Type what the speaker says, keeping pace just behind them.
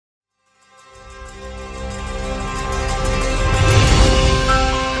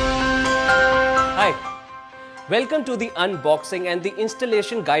Welcome to the unboxing and the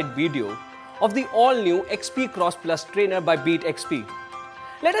installation guide video of the all-new XP Cross Plus trainer by BEATXP.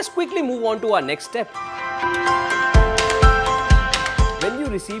 Let us quickly move on to our next step. When you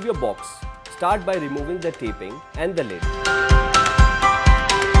receive your box, start by removing the taping and the lid.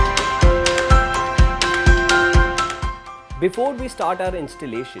 Before we start our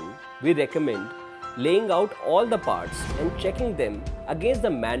installation, we recommend laying out all the parts and checking them against the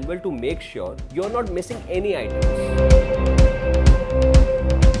manual to make sure you're not missing any items.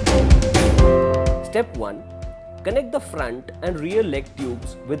 Step 1. Connect the front and rear leg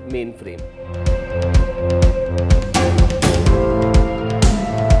tubes with main frame.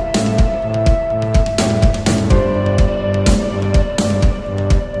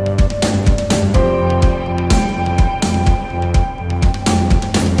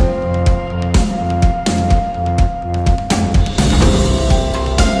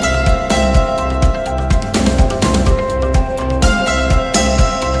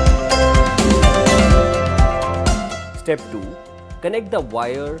 Step 2. Connect the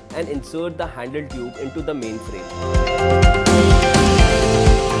wire and insert the handle tube into the main frame.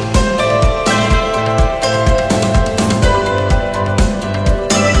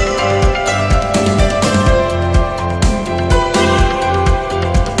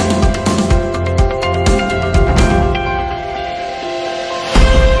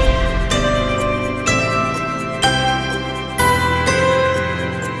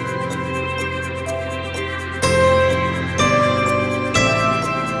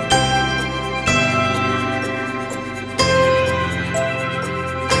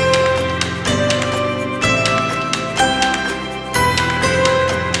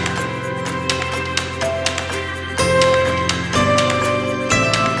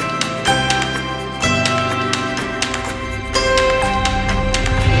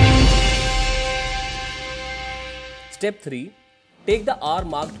 Step 3. Take the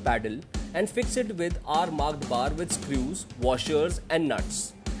R-marked paddle and fix it with R-marked bar with screws, washers and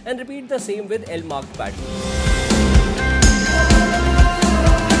nuts, and repeat the same with L-marked paddle.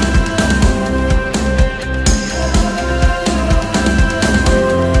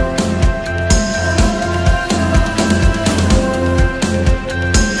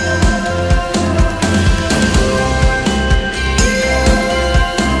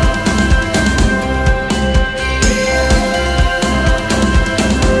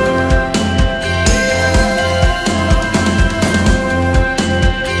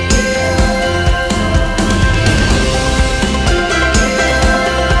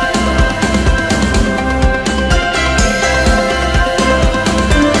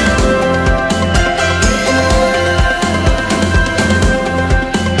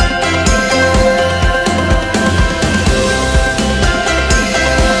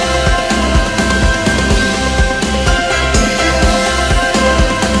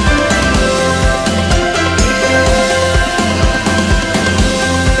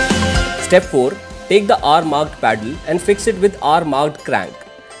 Step 4. Take the R-marked paddle and fix it with R-marked crank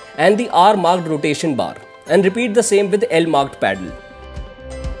and the R-marked rotation bar, and repeat the same with L-marked paddle.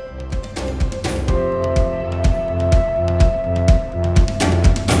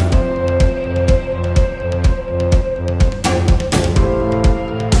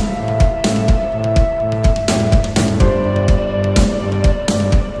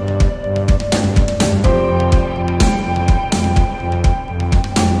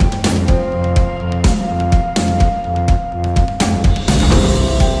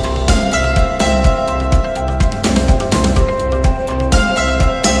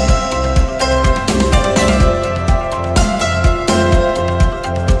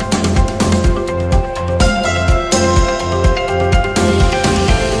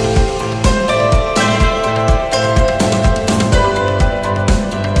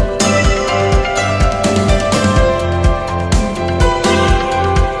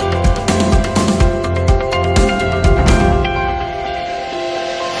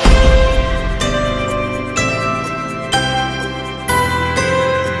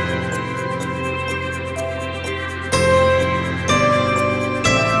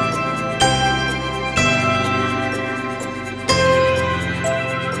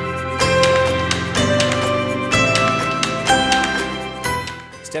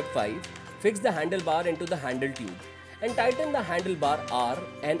 Step 5. Fix the handlebar into the handle tube and tighten the handlebar R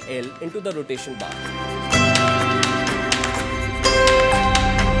and L into the rotation bar.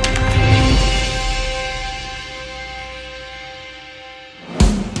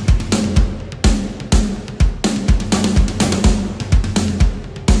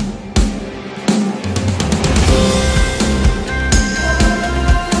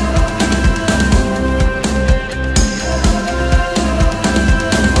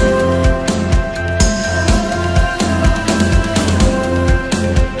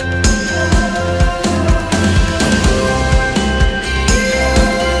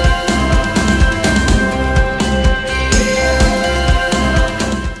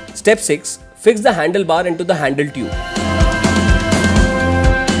 Step 6. Fix the handlebar into the handle tube.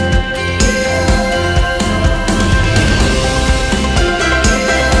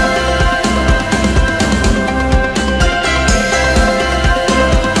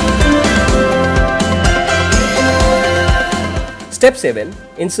 Step 7.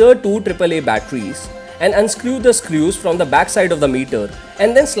 Insert two AAA batteries and unscrew the screws from the back side of the meter,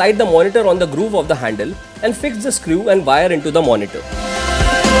 and then slide the monitor on the groove of the handle and fix the screw and wire into the monitor.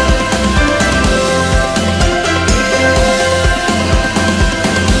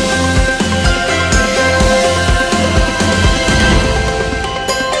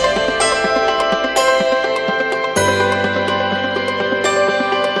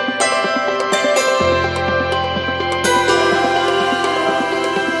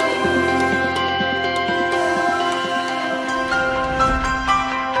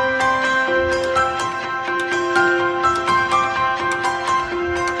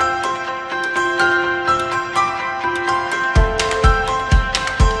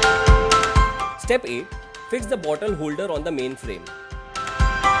 Step 8. Fix the bottle holder on the main frame.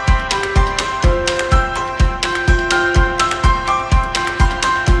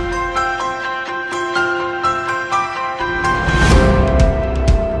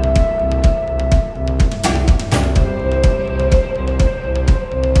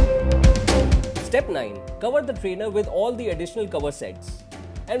 Step 9. Cover the trainer with all the additional cover sets.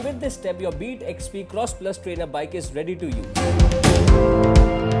 And with this step, your BEATXP Cross Plus trainer bike is ready to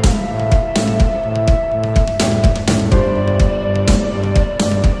use.